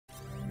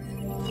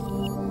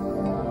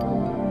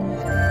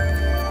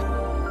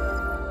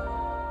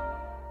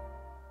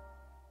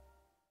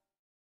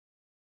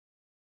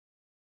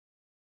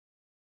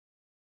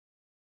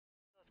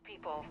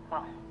people,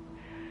 well,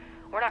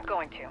 we're not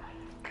going to.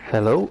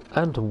 Hello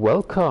and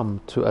welcome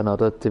to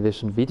another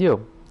Division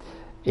video.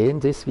 In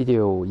this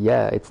video,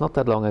 it's not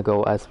that long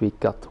ago as we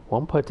got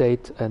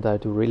 1.8 and I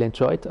do really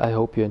enjoy it. I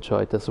hope you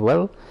enjoy it as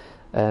well.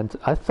 And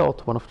I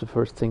thought one of the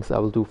first things I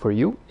will do for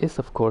you is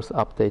of course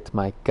update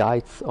my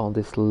guides on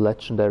these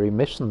legendary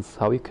missions,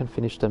 how you can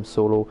finish them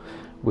solo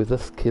with a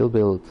skill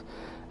build.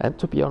 And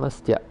to be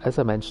honest, as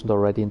I mentioned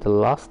already in the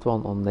last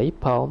one on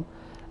Napalm,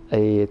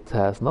 it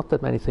has not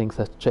that many things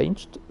have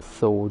changed,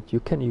 so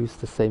you can use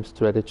the same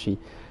strategy.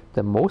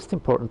 The most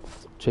important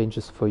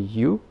changes for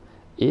you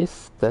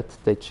is that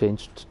they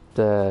changed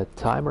the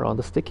timer on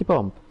the sticky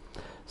bomb.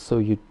 So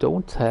you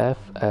don't have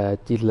a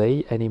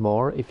delay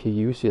anymore if you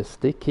use your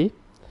sticky,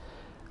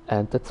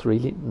 and that's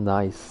really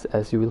nice,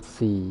 as you will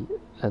see.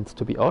 And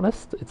to be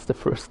honest, it's the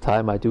first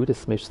time I do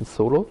this mission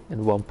solo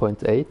in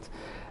 1.8,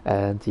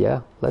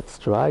 and let's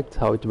try it,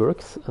 how it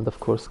works, and of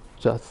course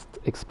just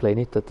explain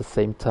it at the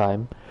same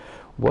time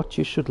what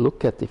you should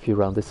look at if you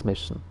run this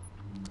mission.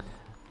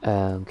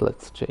 And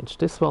let's change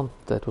this one,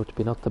 that would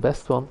be not the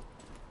best one,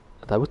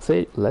 and I would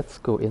say let's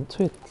go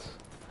into it.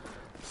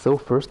 So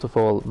first of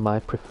all, my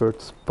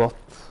preferred spot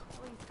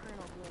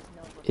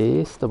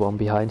is the one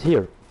behind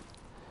here.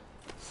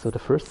 So the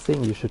first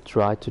thing you should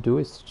try to do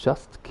is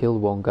just kill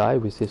one guy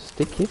with your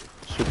sticky,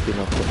 should be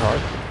not that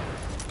hard,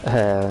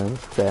 and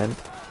then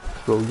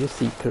throw your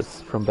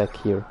seekers from back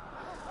here.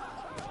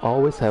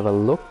 Always have a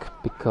look,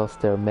 because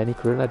there are many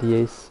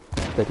grenadiers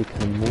that you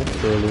can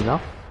move early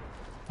enough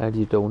and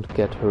you don't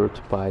get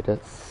hurt by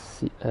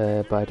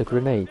the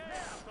grenades.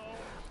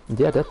 And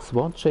that's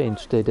one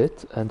change they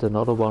did, and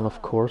another one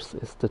of course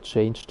is the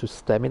change to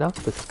stamina,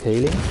 the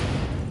scaling.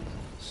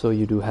 So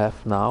you do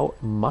have now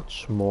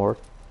much more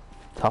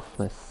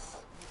toughness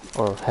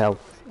or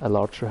health, a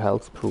larger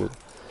health pool.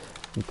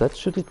 And that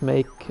should it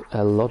make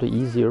a lot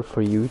easier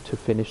for you to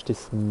finish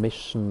this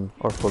mission,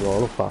 or for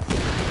all of us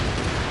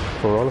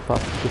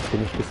to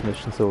finish this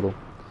mission solo.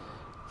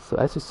 So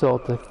as you saw,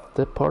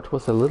 that part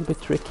was a little bit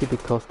tricky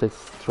because they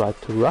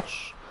tried to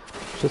rush.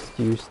 Just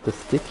use the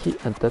sticky,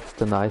 and that's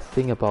the nice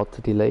thing about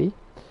the delay,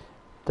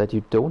 that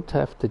you don't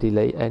have the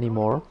delay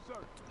anymore.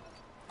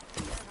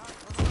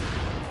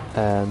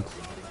 And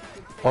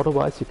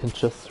otherwise you can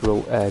just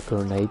throw a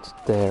grenade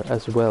there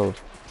as well.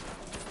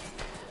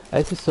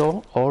 As you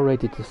saw,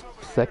 already the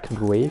second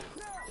wave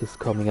is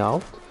coming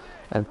out,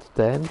 and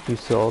then you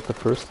saw the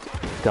first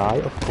guy,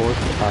 of course,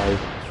 I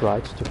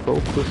tried to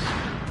focus,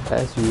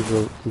 as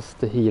usual, is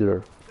the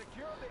healer.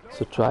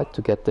 So try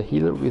to get the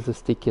healer with the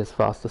sticky as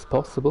fast as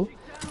possible.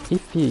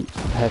 If he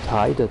had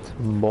hidden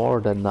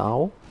more than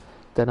now,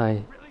 then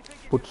I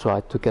would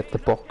try to get the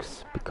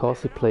box,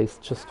 because he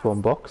placed just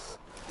one box.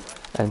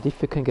 And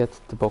if you can get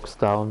the box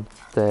down,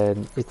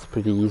 then it's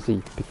pretty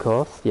easy,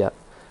 because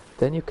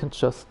then you can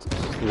just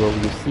throw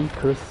your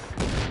seekers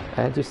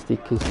and your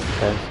stickies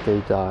and they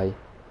die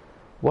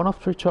one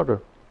after each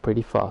other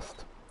pretty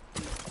fast.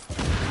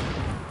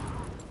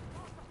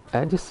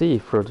 And you see,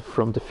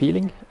 from the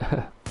feeling,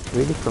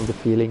 really from the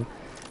feeling,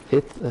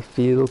 it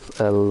feels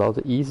a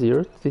lot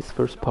easier, this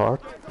first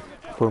part.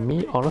 For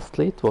me,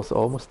 honestly, it was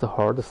almost the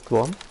hardest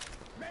one.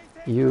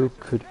 You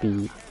could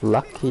be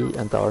lucky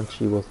and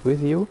RNG was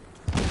with you,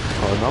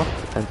 or not,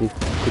 and it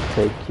could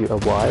take you a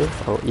while,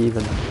 or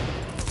even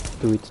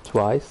do it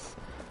twice.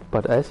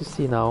 But as you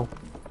see now,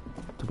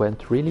 it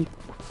went really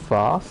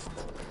fast,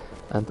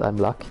 and I'm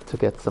lucky to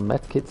get some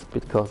medkits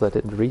because I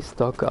didn't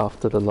restock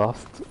after the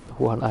last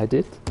one I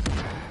did.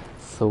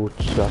 So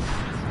just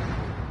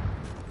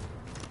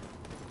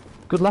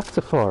good luck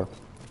so far,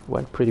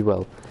 went pretty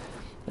well.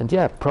 And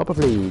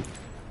probably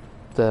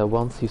the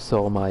ones you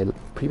saw my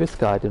previous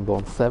guide in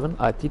 1.7,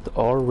 I did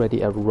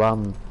already a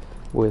run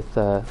with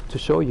to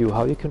show you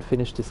how you can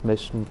finish this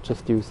mission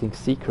just using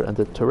seeker and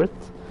the turret.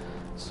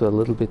 So a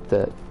little bit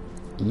the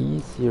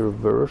easier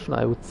version,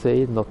 I would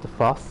say, not the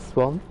fastest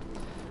one.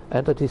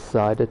 And I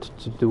decided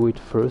to do it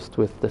first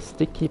with the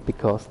sticky,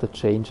 because the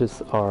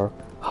changes are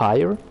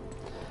higher,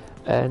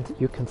 and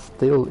you can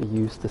still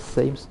use the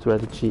same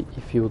strategy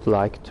if you would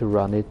like to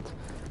run it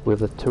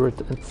with a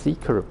turret and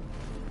seeker.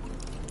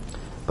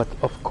 But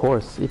of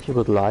course, if you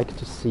would like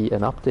to see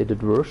an updated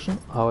version,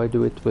 how I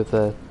do it with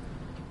a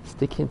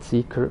sticky and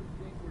seeker,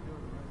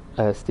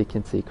 I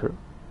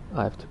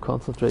have to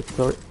concentrate,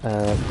 sorry,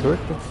 turret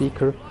and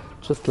seeker,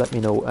 just let me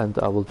know and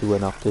I will do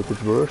an updated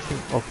version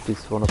of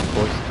this one, of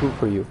course, too,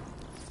 for you.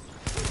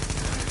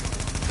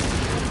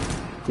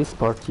 This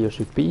part here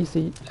should be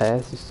easy.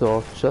 As you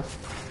saw, just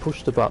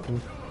push the button,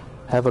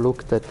 have a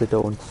look that they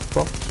don't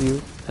spot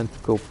you, and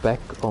go back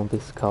on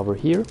this cover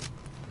here,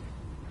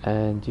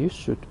 and you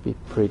should be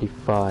pretty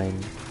fine.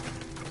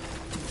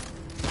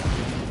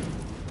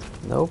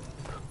 Nope.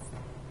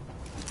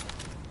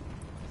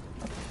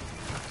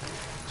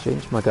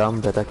 Change my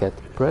gun that I get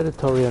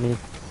predatory on it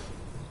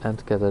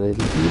and get a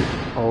little heal,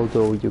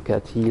 although you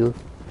get heal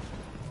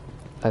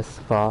as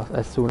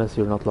soon as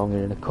you're not longer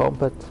in a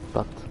combat,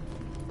 but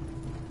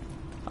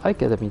I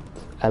get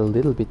a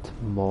little bit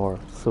more.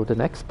 So the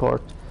next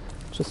part,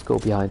 just go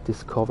behind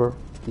this cover,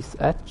 this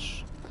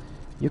edge,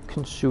 You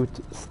can shoot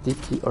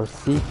sticky or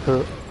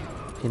seeker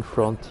in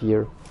front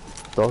here,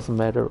 doesn't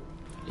matter,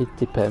 it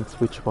depends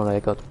which one I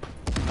got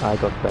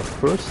back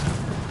first,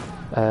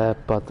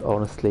 but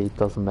honestly it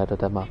doesn't matter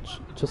that much.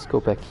 Just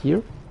go back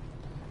here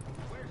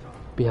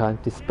behind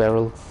these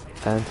barrels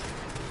and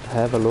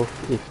have a look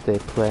if they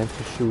plan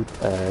to shoot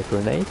a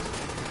grenade.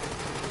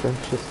 Then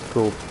just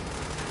go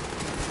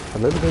a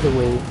little bit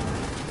away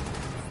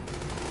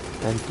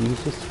and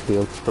use your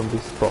skills from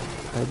this spot,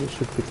 and you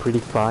should be pretty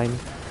fine.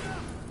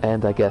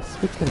 And I guess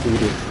we can do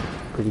this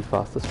pretty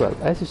fast as well.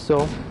 As you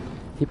saw,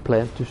 he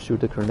planned to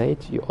shoot a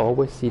grenade. You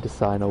always see the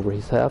sign over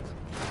his head,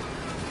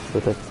 so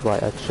that's why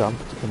I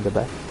jumped in the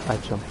back. I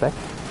jumped back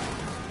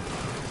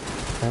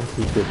and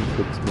he didn't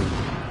hit me.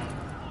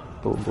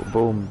 Boom, boom,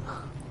 boom.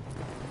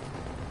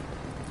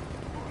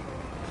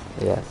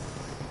 Yes,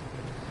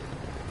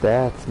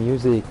 that's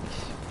music.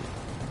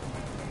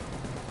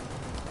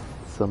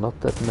 So not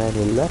that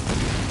many left,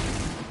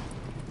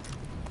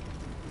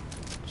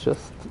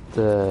 just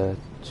the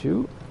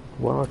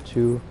one or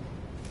two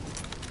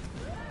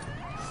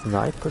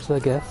snipers, I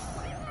guess.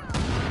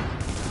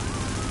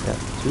 Yeah,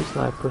 2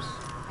 snipers.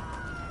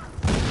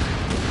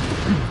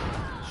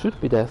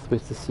 Should be death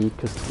with the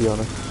seekers, to be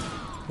honest.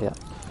 Yeah,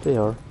 they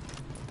are.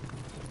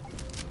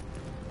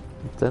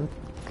 And then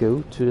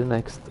go to the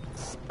next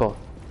spot.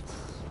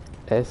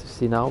 As you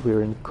see now,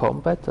 we're in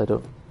combat. I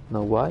don't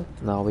know why.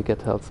 Now we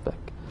get health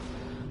back.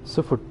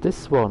 So for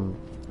this one,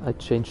 I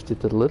changed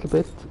it a little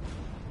bit.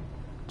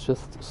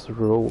 Just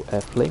throw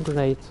a flame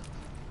grenade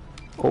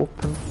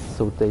open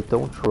so they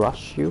don't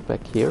rush you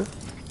back here.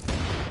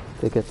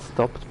 They get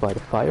stopped by the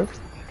fire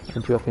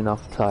and you have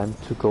enough time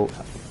to go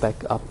back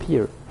up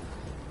here.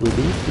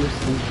 Release your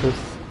seekers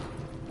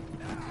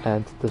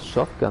and the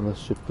shotgunners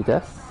should be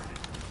death.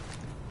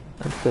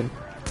 And then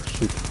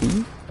should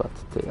be, but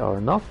they are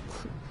not.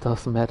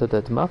 Doesn't matter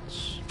that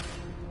much.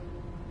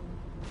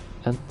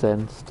 And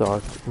then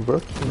start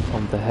working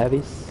on the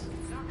heavies.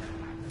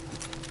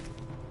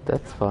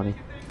 That's funny.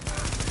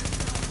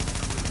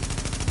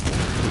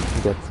 You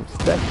can get some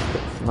stacks,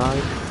 that's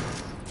nice.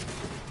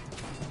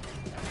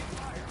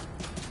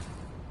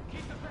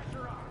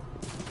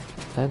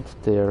 And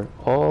they're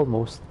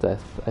almost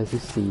death, as you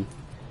see.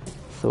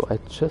 So I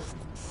just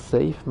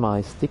save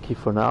my sticky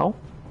for now,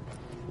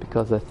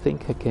 because I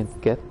think I can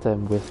get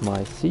them with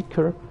my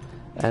seeker,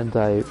 and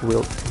I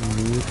will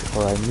need,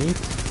 or I need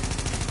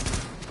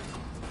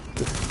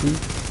the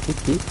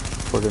sticky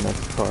for the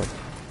next part.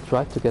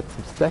 Try to get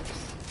some stacks.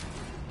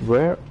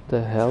 Where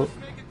the hell?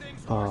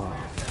 Oh.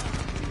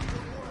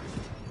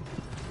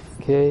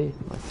 Okay,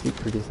 my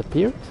seeker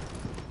disappeared.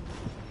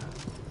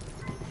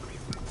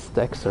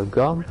 Stacks are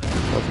gone,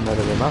 doesn't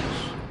matter very much.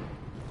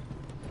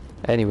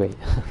 Anyway,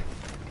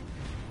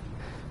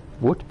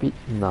 would be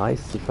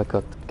nice if I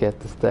could get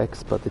the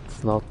stacks, but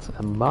it's not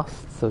a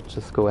must, so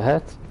just go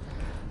ahead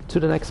to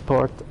the next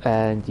part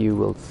and you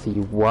will see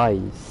why.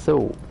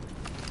 So,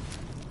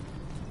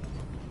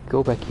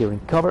 go back here in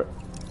cover,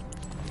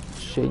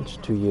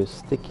 change to your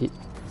sticky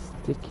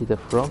the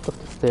front of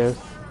the stairs.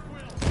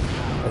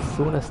 As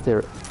soon as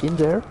they're in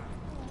there,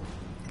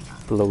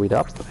 blow it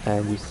up,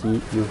 and you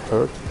see you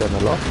hurt them a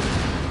lot.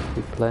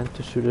 We plan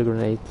to shoot a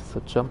grenade, so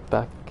jump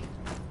back.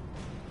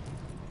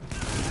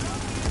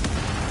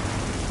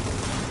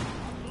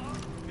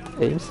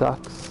 Aim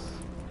sucks.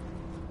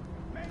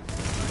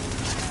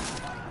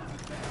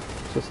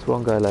 Just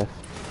one guy left.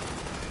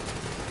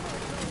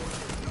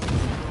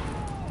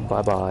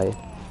 Bye bye.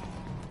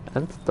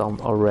 And done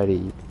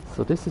already.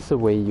 So this is a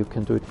way you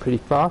can do it pretty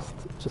fast.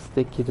 Just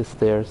sticky the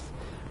stairs.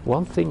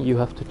 One thing you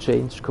have to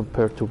change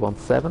compared to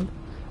 1.7.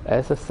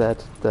 As I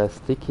said, the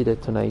sticky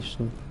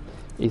detonation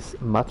is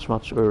much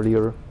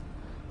earlier,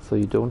 so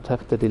you don't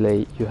have the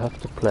delay, you have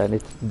to plan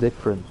it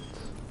different.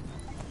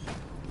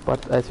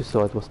 But as you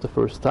saw, it was the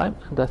first time,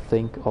 and I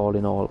think all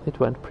in all it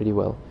went pretty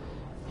well.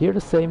 Here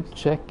the same,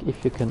 check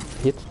if you can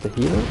hit the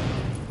healer.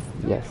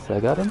 Yes, I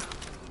got him.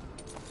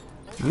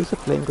 Use a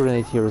flame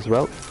grenade here as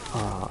well.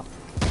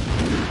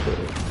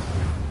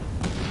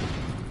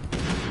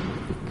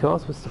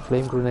 Because with the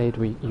flame grenade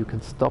you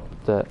can stop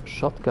the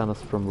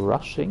shotgunners from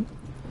rushing.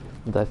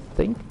 And I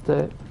think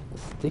the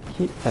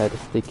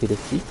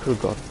seeker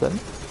got them.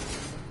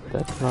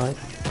 That's nice.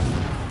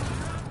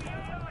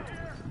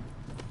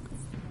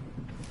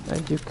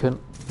 And you can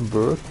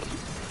work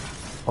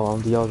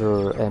on the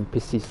other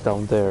NPCs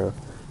down there.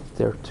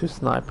 There are 2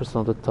 snipers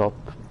on the top.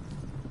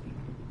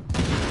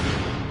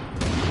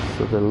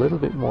 So the little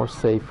bit more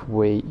safe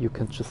way, you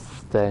can just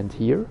stand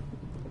here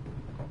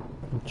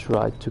and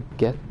try to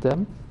get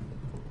them.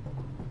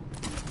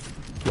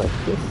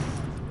 Like this.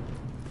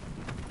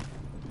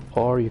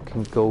 Or you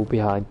can go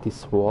behind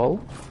this wall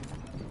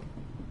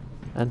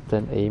and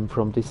then aim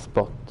from this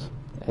spot.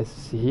 As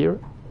you see here,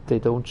 they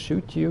don't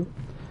shoot you,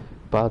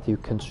 but you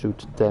can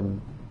shoot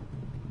them.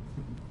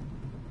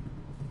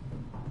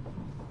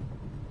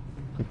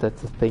 And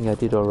that's the thing I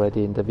did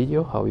already in the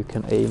video, how you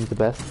can aim the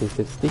best with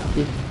a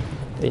sticky.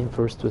 Aim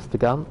first with the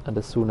gun, and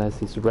as soon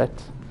as it's red,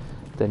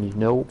 then you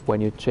know when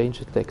you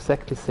change it the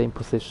exactly same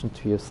position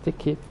to your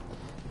sticky,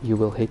 you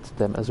will hit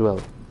them as well.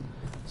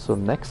 So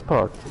next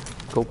part,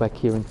 go back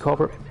here in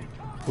cover,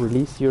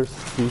 release your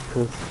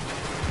seekers,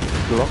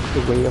 block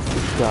the way of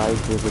this guy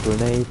with a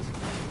grenade.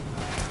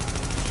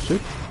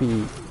 Should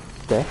be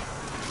death,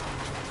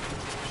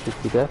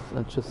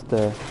 and just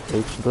the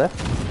agent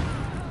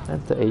left,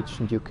 and the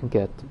agent you can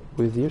get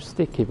with your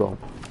sticky bomb.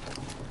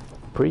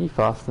 Pretty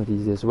fast and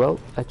easy as well.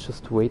 I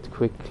just wait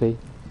quickly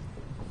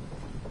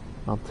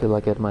until I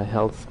get my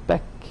health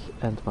back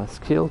and my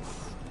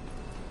skills.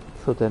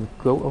 So then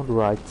go on the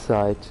right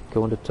side,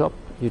 go on the top.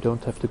 You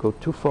don't have to go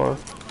too far,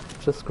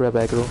 just grab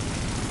aggro,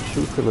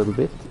 shoot a little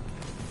bit.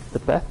 The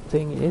bad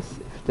thing is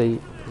if they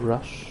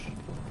rush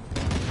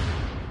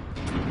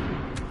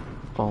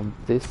on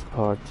this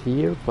part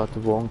here, but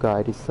one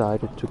guy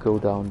decided to go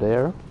down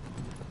there.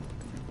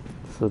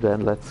 So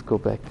then let's go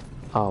back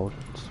out.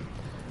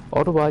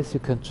 Otherwise you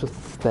can just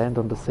stand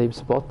on the same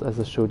spot as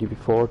I showed you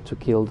before to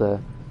kill the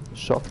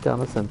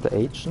shotgunners and the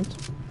agent.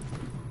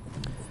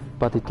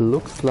 But it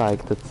looks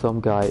like that some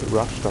guy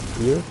rushed up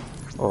here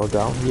or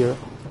down here,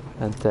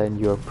 and then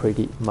you're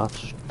pretty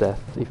much dead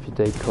if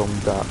they come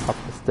up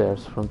the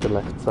stairs from the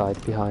left side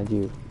behind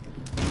you.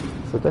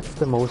 So that's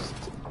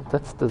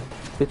the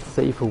bit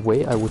safer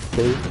way, I would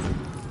say,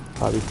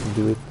 how you can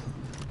do it.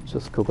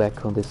 Just go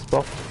back on this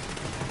spot,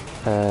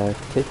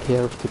 take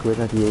care of the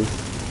grenadiers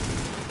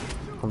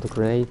on the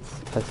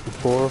grenades as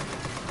before,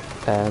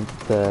 and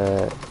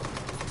the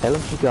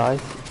LMG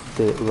guys,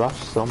 they rush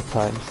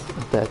sometimes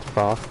that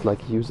fast like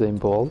Usain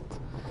Bolt,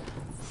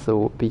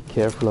 so be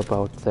careful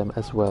about them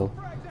as well.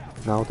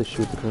 Now they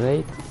shoot a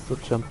grenade, so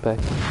jump back.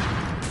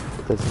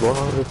 There's one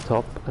on the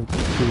top and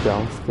two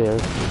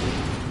downstairs.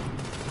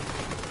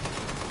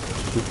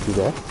 Should be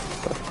that,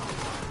 but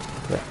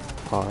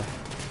yeah, are.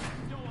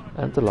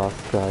 And the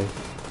last guy.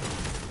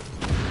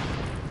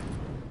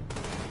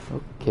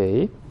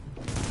 Okay.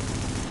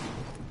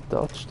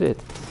 Dodged it.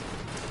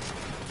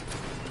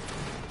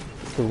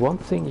 So one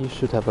thing you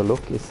should have a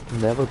look is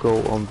never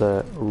go on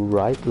the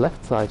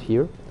left side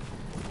here,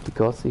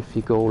 because if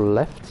you go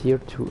left here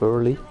too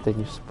early, then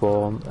you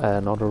spawn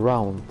another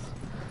round.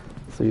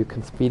 So you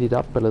can speed it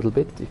up a little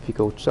bit if you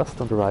go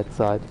just on the right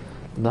side.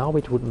 Now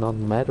it would not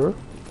matter,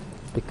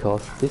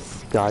 because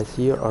these guys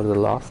here are the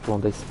last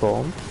one they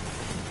spawn.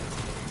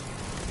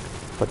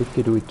 But if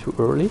you do it too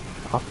early,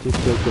 after you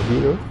kill the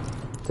healer,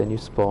 then you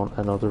spawn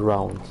another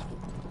round.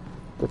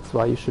 That's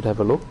why you should have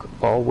a look,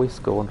 always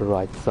go on the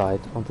right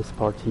side on this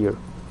part here.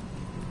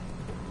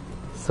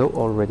 So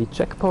already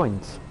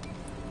checkpoints.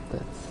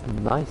 That's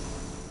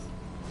nice.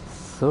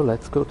 So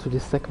let's go to the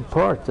second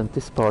part, and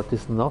this part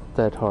is not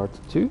that hard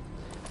too.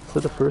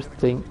 So the first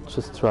thing,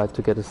 just try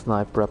to get a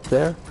sniper up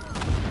there.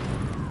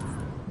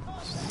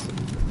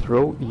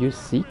 Throw your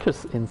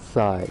seekers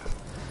inside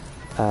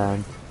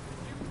and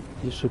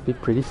you should be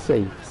pretty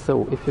safe.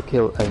 So if you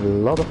kill a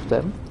lot of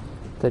them,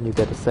 then you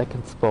get a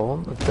second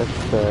spawn.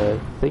 That's the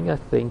thing, I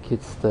think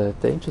it's the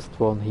dangerous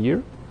one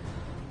here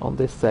on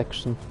this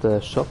section, the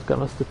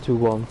shotgunners, the two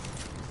ones.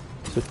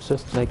 So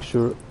just make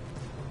sure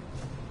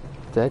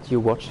that you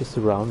watch your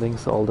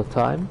surroundings all the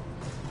time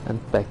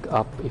and back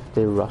up if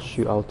they rush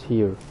you out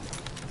here.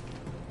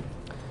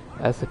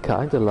 As a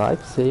kind of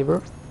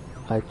lifesaver,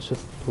 I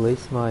just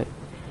place my...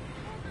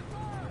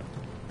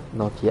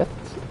 Not yet,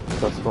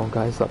 because one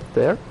guy's up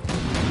there.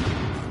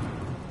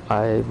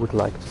 I would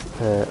like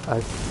to...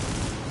 I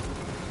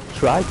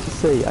tried to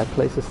say I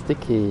place a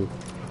sticky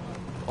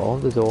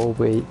on the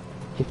doorway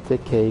if they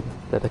came,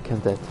 that I can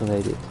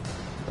detonate it.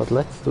 But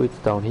let's do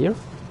it down here,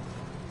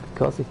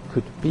 because it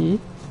could be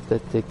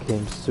that they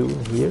came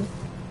soon here,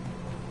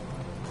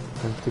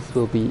 and this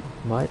will be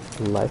my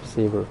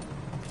lifesaver.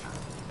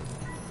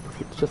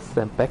 Just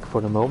stand back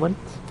for the moment.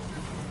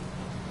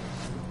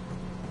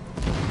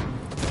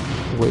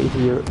 Wait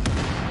here,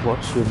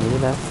 watch your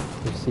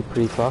minimap. You see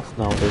pretty fast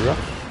now they rush.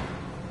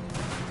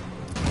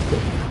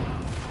 Okay.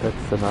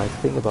 That's the nice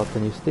thing about the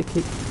new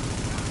sticky.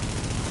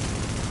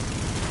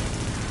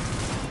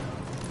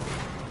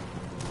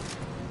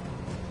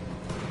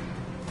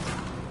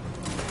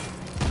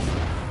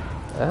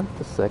 And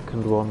the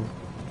second one.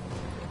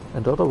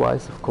 And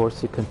otherwise, of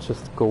course, you can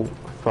just go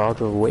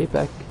farther way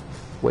back,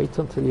 wait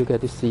until you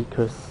get your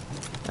seekers,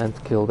 and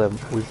kill them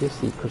with your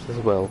seekers as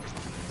well.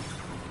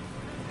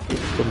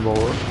 It's the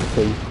more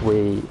safe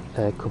way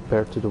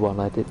compared to the one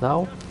I did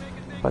now.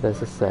 But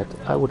as I said,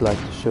 I would like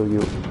to show you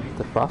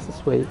the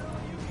fastest way.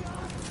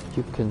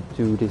 You can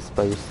do this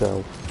by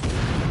yourself.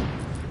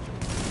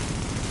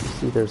 You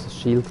see there's a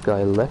shield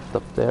guy left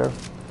up there.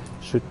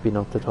 Should be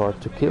not that hard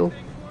to kill.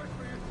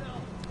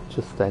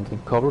 Just stand in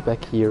cover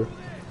back here.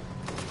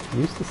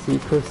 Use the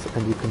seekers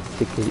and you can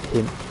stick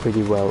him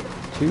pretty well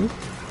too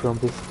from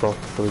this spot,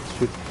 so it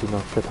should be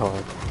not that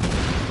hard.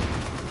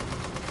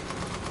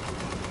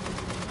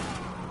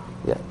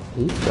 Yeah,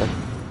 he's dead.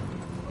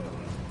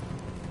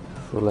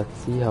 So let's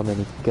see how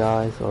many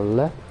guys are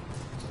left.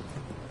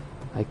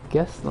 I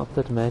guess not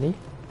that many.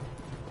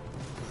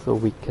 So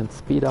we can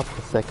speed up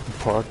the second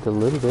part a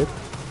little bit.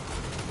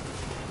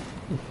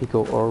 If we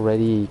go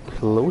already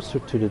closer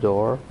to the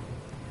door.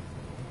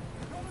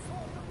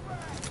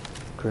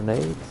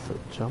 grenade, so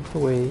jump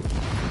away.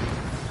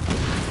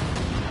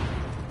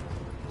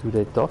 Do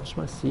they dodge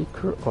my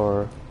seeker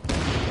or...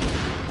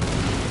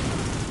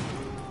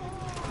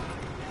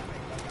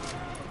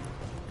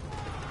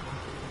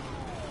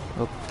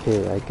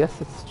 Okay, I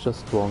guess it's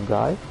just one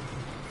guy.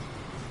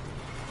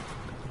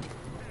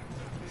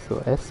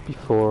 So as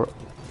before,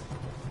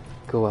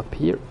 go up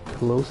here,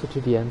 closer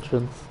to the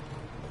entrance.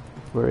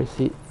 Where is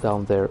he?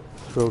 Down there.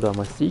 Throw down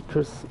my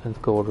seekers and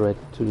go already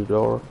to the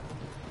door.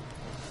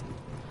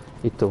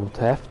 It don't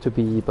have to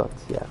be, but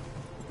yeah.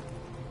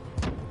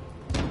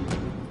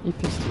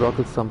 If you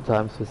struggle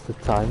sometimes with the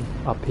time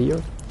up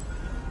here,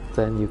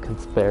 then you can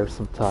spare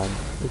some time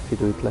if you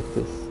do it like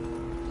this.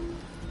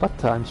 But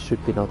time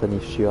should be not an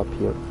issue up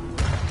here.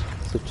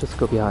 So just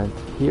go behind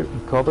here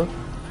in cover.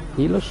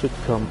 Healer should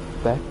come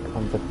back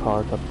on the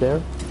part up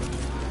there.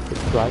 So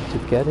try to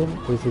get him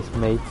with his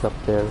mates up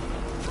there.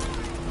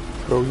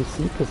 Throw your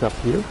seekers up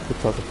here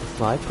because of the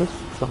snipers.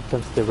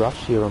 Sometimes they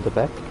rush here on the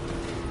back.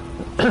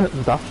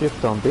 And after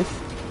you've done this,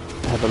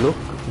 have a look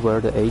where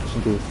the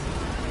agent is.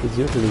 He's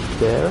usually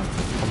there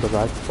on the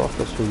right spot.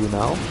 I'll show you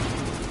now.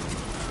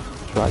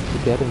 Try to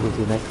get him with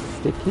your next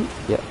sticky.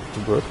 Yeah,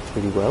 it works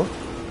pretty well.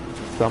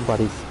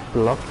 Somebody's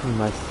blocking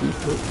my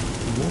seeker.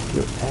 Move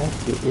your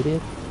ass, you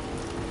idiot.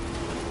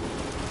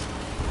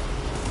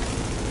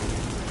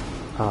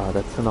 Ah,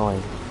 that's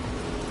annoying.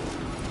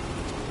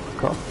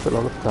 Costs a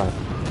lot of time.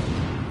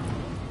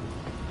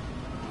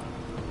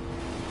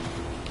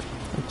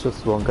 And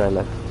just one guy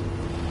left.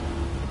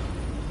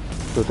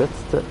 So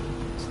that's the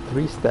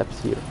 3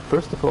 steps here.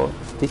 First of all,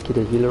 sticky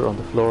the healer on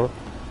the floor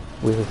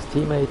with his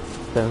teammates,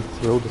 then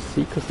throw the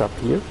seekers up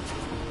here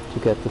to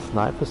get the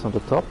snipers on the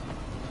top,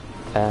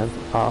 and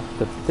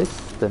after this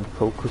then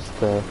focus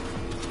the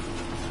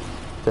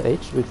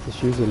H, which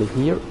is usually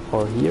here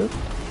or here,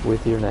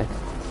 with your next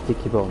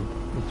sticky bomb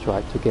and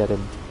try to get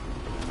him,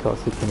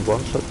 because he can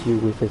one-shot you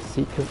with a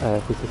seeker,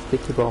 with a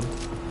sticky bomb,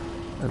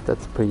 and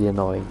that's pretty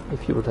annoying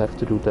if you would have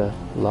to do the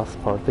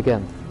last part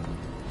again.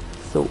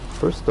 So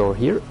first door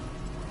here.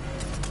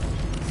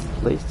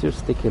 Place your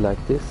sticky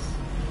like this.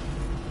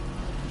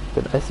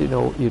 Then as you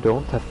know, you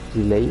don't have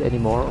delay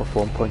anymore of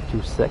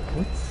 1.2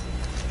 seconds.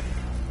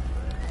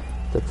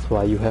 That's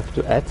why you have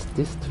to add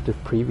this to the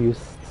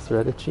previous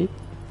strategy.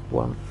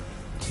 1,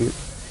 2,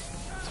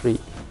 3,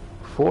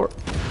 4.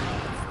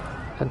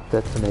 And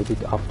detonate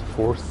it after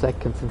 4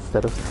 seconds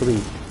instead of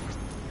 3.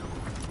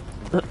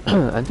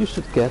 And you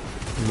should get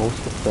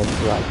most of them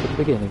right at the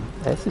beginning.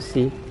 As you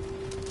see,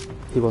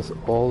 he was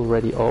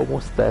already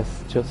almost dead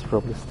just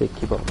from the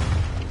sticky bomb.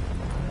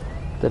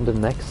 Then the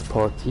next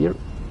part here,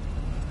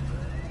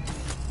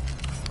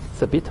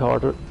 it's a bit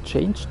harder.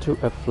 Change to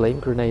a flame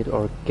grenade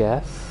or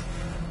gas,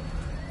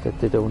 that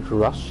they don't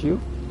rush you.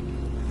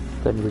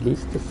 Then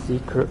release the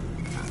seeker,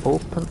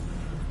 open,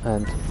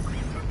 and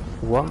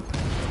one.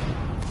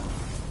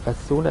 As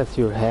soon as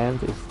your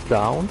hand is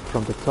down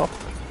from the top,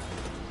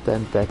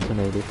 then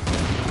detonate it.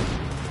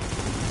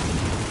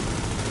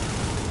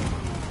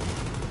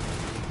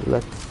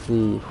 Let's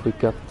see if we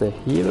got the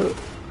healer.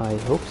 I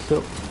hope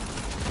so.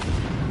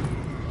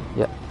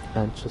 Yeah,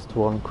 and just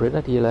one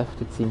grenadier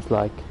left. It seems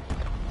like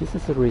this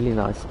is a really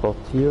nice spot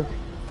here.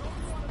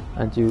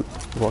 And you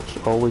watch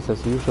always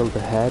as usual the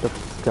head of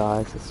these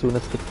guys. As soon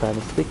as they find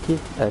a sticky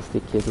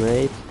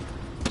grenade,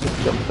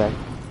 just jump back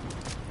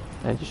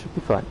and you should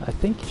be fine. I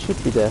think he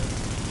should be there.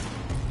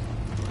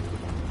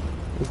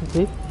 Isn't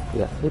he?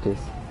 Yeah, it is.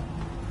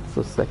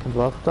 So second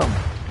valve done.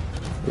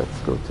 Let's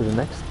go to the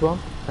next one,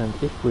 and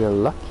if we are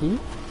lucky,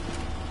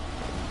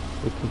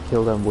 we can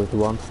kill them with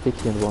one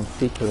sticky and one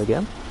seeker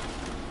again.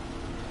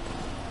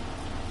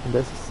 And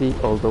as you see,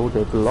 although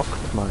they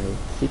blocked my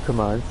seeker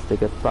mines, they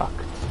get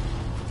bugged.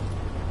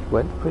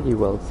 Went pretty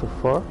well so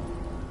far.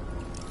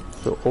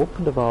 So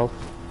open the valve,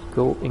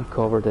 go in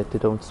cover that they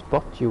don't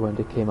spot you when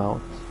they came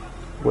out.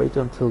 Wait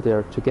until they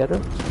are together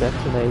to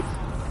detonate.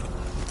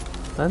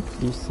 And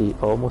you see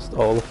almost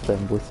all of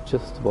them with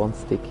just one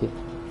sticky.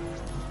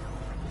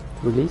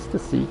 Release the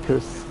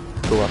seekers,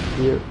 go up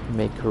here,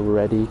 make her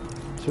ready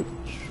to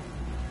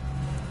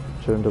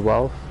turn the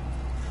valve.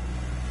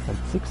 And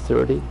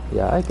 6:30,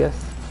 yeah, I guess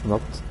it's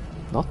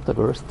not the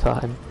worst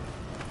time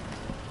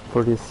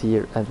for this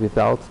here, and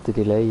without the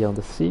delay on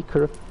the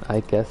seeker,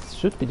 I guess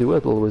should be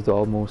doable with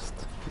almost,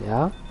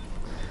 yeah,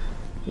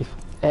 if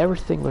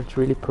everything went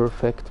really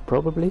perfect,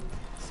 probably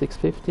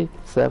 6:50,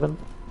 7.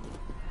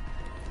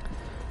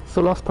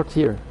 So last part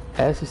here,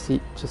 as you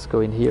see, just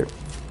go in here,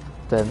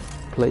 then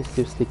place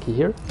your sticky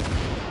here,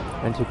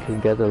 and you can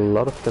get a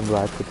lot of them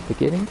right at the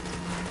beginning.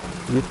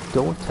 You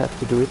don't have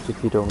to do it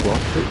if you don't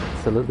want to.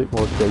 It's a little bit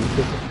more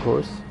dangerous, of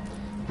course.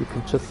 You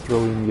can just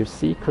throw in your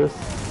seekers,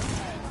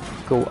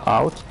 go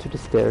out to the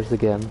stairs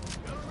again,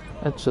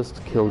 and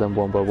just kill them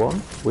one by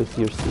one with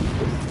your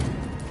seekers.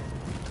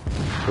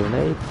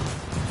 Grenade.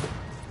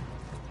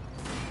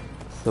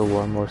 So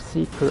one more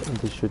seeker, and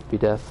this should be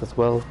death as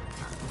well.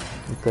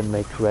 And then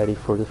make ready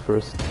for the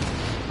first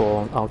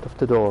spawn out of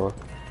the door.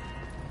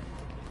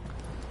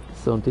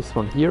 So on this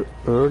one here,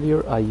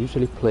 earlier I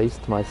usually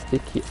placed my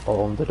sticky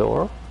on the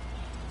door,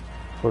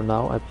 For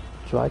now I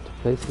try to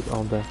place it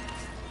on the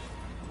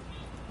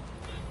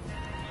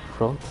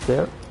front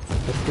there.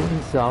 As soon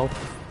as it's out,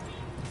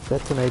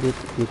 detonate it,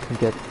 you can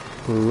get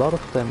a lot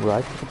of them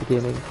right at the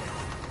beginning.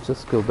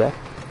 Just go back,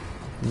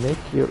 make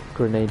your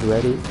grenade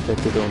ready that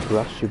they don't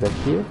rush you back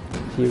here.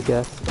 Tear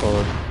gas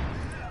or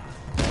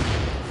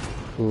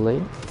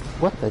flame.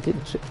 What? I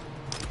didn't check.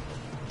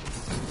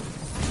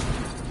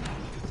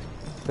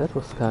 That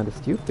was kinda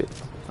stupid.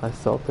 I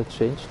thought that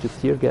changed to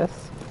tear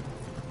gas.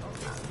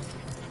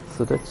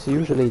 So that's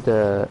usually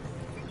the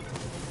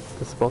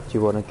spot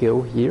you wanna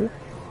go here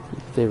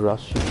if they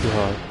rush you too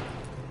hard.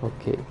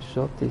 Okay,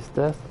 shot is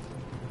death.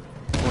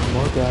 One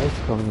more guy is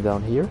coming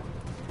down here.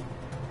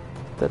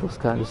 That was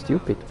kinda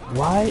stupid.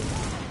 Why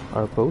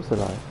are both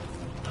alive?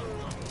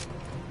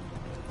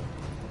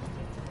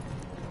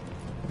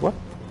 What?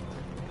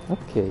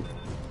 Okay.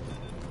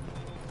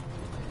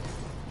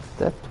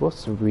 That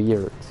was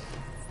weird.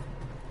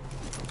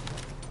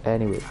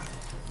 Anyway.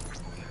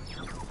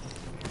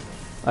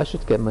 I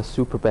should get my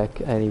super back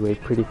anyway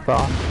pretty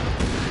fast,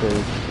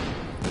 so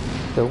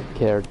don't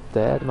care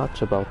that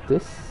much about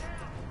this.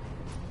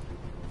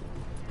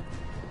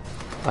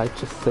 I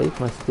just save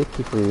my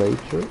sticky for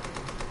later.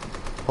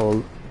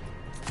 All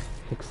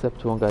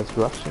except one guy's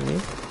rushing me.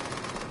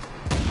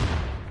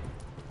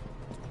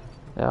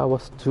 Yeah, I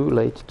was too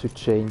late to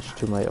change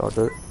to my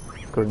other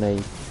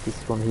grenade.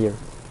 This one here.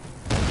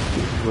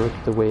 It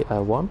worked the way I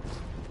want.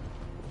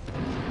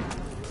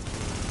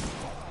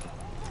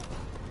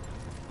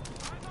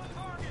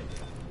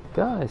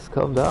 Guys,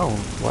 calm down.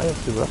 Why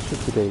have you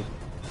rushed today?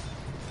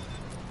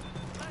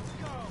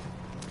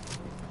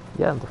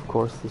 Yeah, and of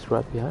course he's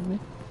right behind me.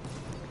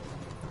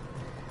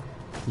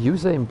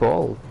 Usain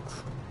Bolt.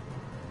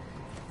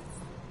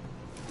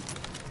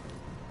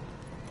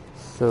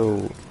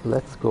 So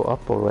let's go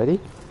up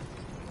already.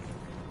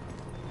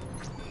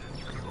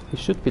 We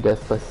should be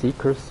death by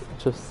seekers.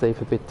 Just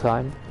save a bit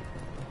time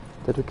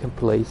that we can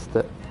place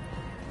the...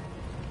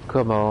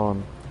 Come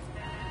on.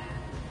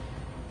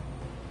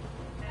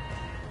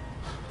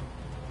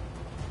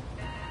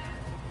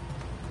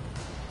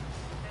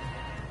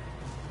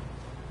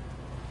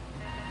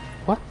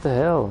 What the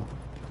hell?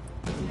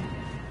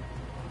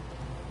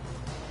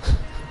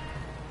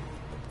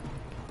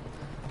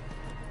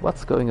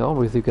 What's going on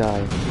with you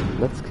guys?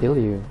 Let's kill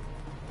you.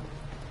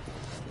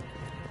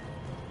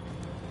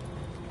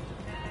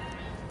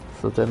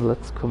 So then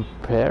let's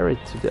compare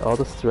it to the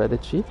other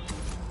strategy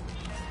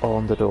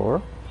on the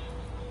door.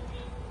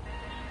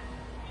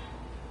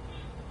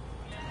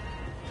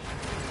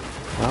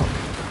 Well,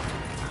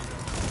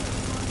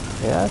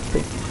 yeah, I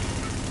think...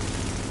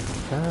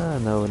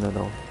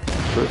 no.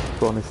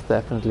 First one is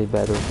definitely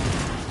better.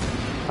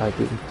 I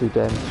didn't do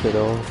damage at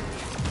all.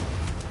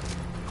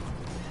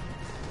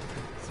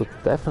 So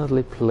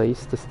definitely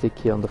place the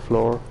sticky on the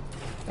floor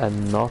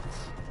and not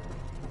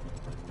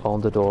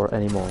on the door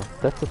anymore.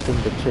 That's the thing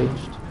that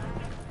changed.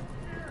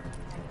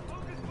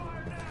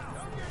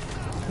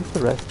 And the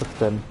rest of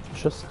them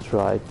just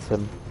tried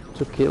them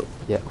to kill.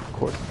 Yeah, of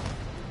course.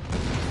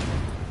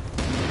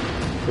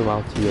 Come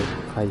out here.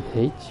 I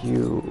hate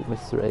you,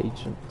 Mr.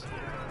 Agent.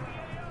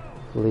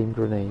 Flame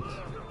grenade.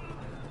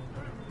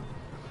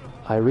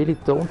 I really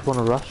don't want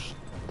to rush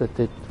that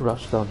they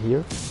rush down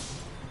here,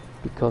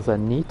 because I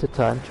need the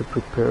time to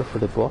prepare for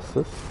the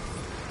bosses.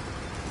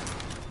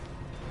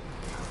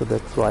 So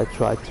that's why I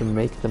tried to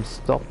make them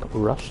stop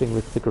rushing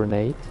with the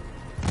grenade.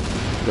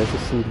 As you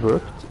see, it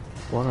worked.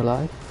 One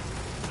alive.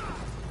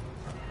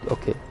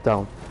 Okay,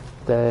 down.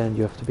 Then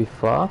you have to be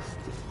fast,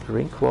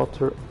 drink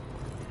water,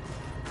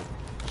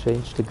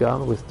 change the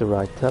gun with the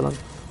right talent,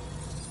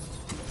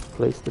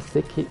 place the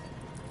sticky,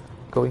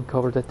 go in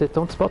cover that they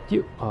don't spot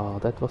you. Oh,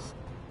 that was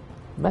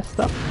messed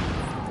up.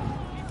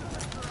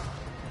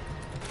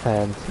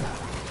 And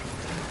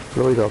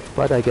blow it up,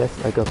 but I guess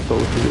I got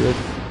both healers,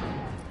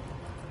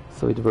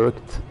 so it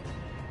worked.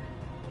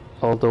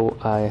 Although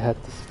I had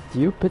the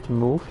stupid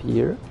move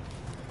here,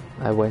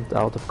 I went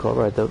out of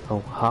cover. I don't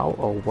know how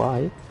or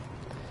why,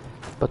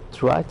 but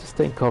try to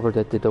stay in cover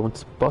that they don't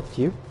spot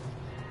you,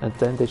 and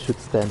then they should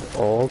stand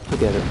all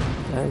together,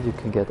 and you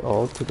can get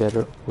all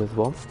together with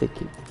one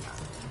sticky.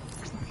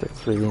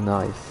 That's really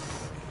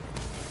nice.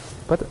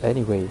 But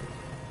anyway,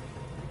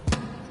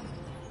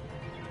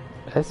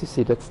 as you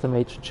see, that's the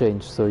major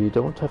change. So you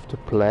don't have to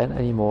plan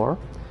anymore,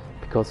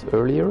 because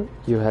earlier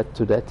you had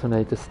to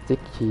detonate the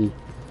sticky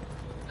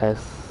as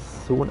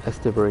soon as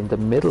they were in the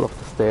middle of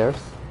the stairs,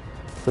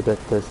 so that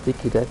the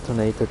sticky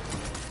detonated,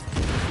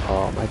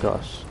 oh my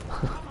gosh,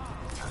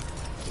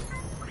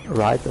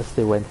 right as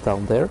they went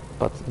down there.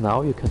 But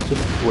now you can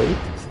just wait,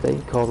 stay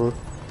in cover,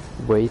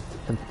 wait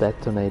and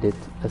detonate it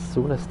as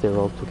soon as they're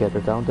all together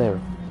down there.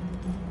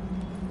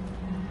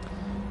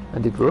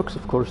 And it works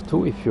of course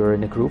too if you're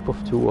in a group of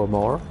 2 or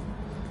more.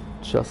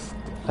 Just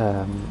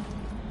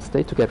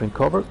stay together in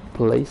cover,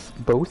 place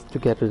both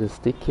together the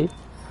sticky,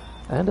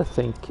 and I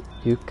think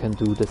you can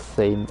do the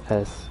same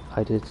as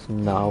I did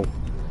now.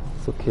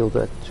 So kill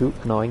the 2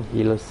 annoying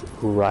healers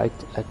right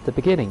at the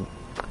beginning.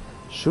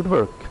 Should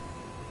work.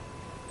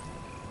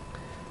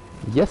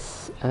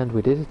 Yes, and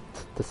we did it,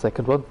 the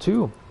second one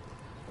too.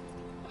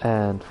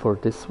 And for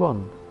this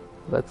one,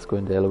 let's go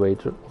in the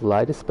elevator.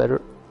 Light is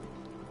better.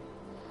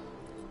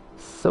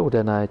 So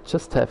then I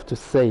just have to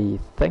say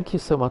thank you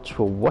so much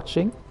for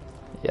watching.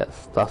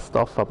 Yes, dust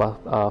off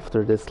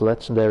after this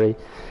legendary.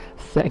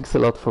 Thanks a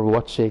lot for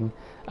watching.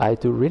 I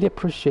do really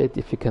appreciate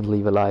if you can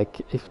leave a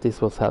like if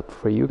this was helpful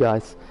for you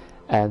guys.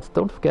 And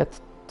don't forget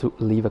to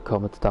leave a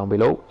comment down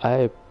below.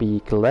 I'd be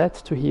glad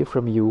to hear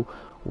from you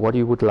what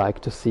you would like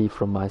to see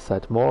from my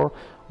side more,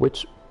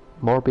 which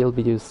more build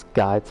videos,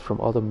 guides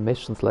from other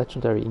missions,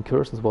 legendary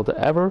incursions,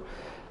 whatever,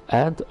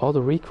 and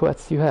other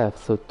requests you have.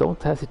 So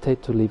don't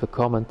hesitate to leave a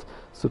comment.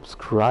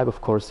 Subscribe,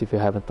 of course, if you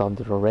haven't done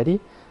it already.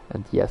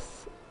 And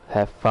yes,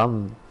 have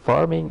fun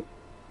farming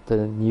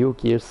the new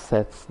gear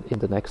sets in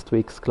the next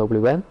week's global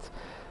event,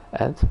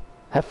 and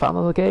have fun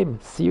on the game.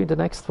 See you in the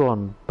next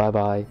one. Bye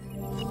bye.